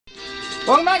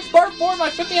Welcome back to part 4 of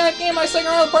my 59th game. My second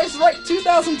round of The Price is Right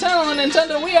 2010 on the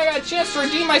Nintendo Wii. I got a chance to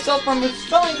redeem myself from a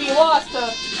spelling bee loss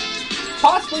to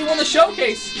possibly win the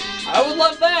showcase. I would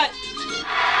love that.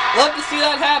 Love to see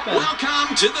that happen.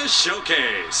 Welcome to the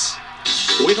showcase.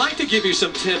 We'd like to give you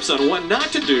some tips on what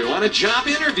not to do on a job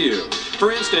interview.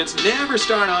 For instance, never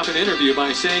start off an interview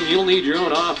by saying you'll need your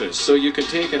own office so you can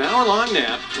take an hour-long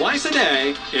nap twice a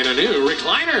day in a new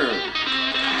recliner.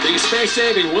 The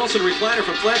space-saving Wilson recliner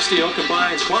from FlexSteel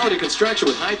combines quality construction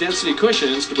with high-density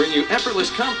cushions to bring you effortless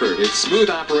comfort. Its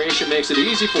smooth operation makes it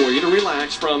easy for you to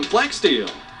relax from FlexSteel.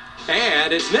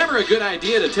 And it's never a good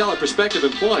idea to tell a prospective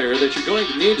employer that you're going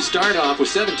to need to start off with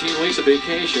 17 weeks of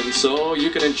vacation so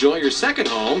you can enjoy your second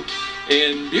home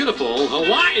in beautiful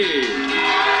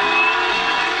Hawaii.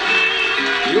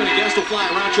 You and a guest will fly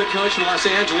a round-trip coach from Los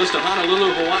Angeles to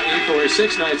Honolulu, Hawaii for a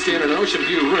 6-night stay in an ocean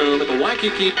view room at the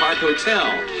Waikiki Park Hotel.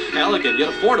 Elegant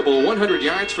yet affordable, 100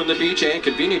 yards from the beach and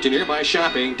convenient to nearby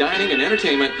shopping, dining, and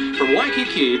entertainment from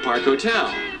Waikiki Park Hotel.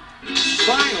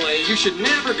 Finally, you should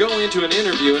never go into an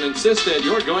interview and insist that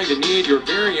you're going to need your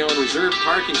very own reserved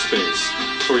parking space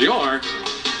for your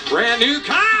brand new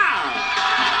car.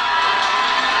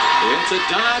 It's a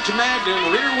Dodge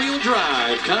Magnum rear-wheel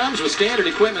drive. Comes with standard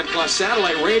equipment plus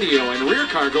satellite radio and rear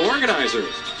cargo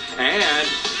organizers. And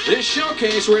this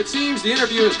showcase where it seems the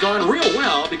interview has gone real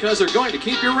well because they're going to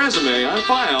keep your resume on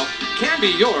file can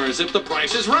be yours if the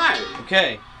price is right.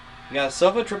 Okay, we got a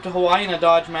sofa trip to Hawaii and a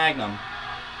Dodge Magnum.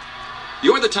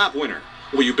 You're the top winner.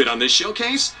 Will you bid on this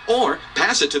showcase or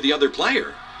pass it to the other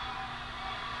player?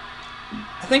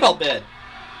 I think I'll bid.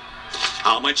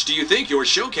 How much do you think your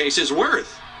showcase is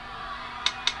worth?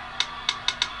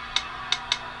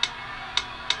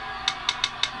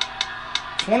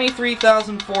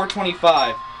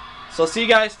 $23,425. So see you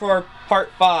guys for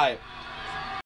part 5.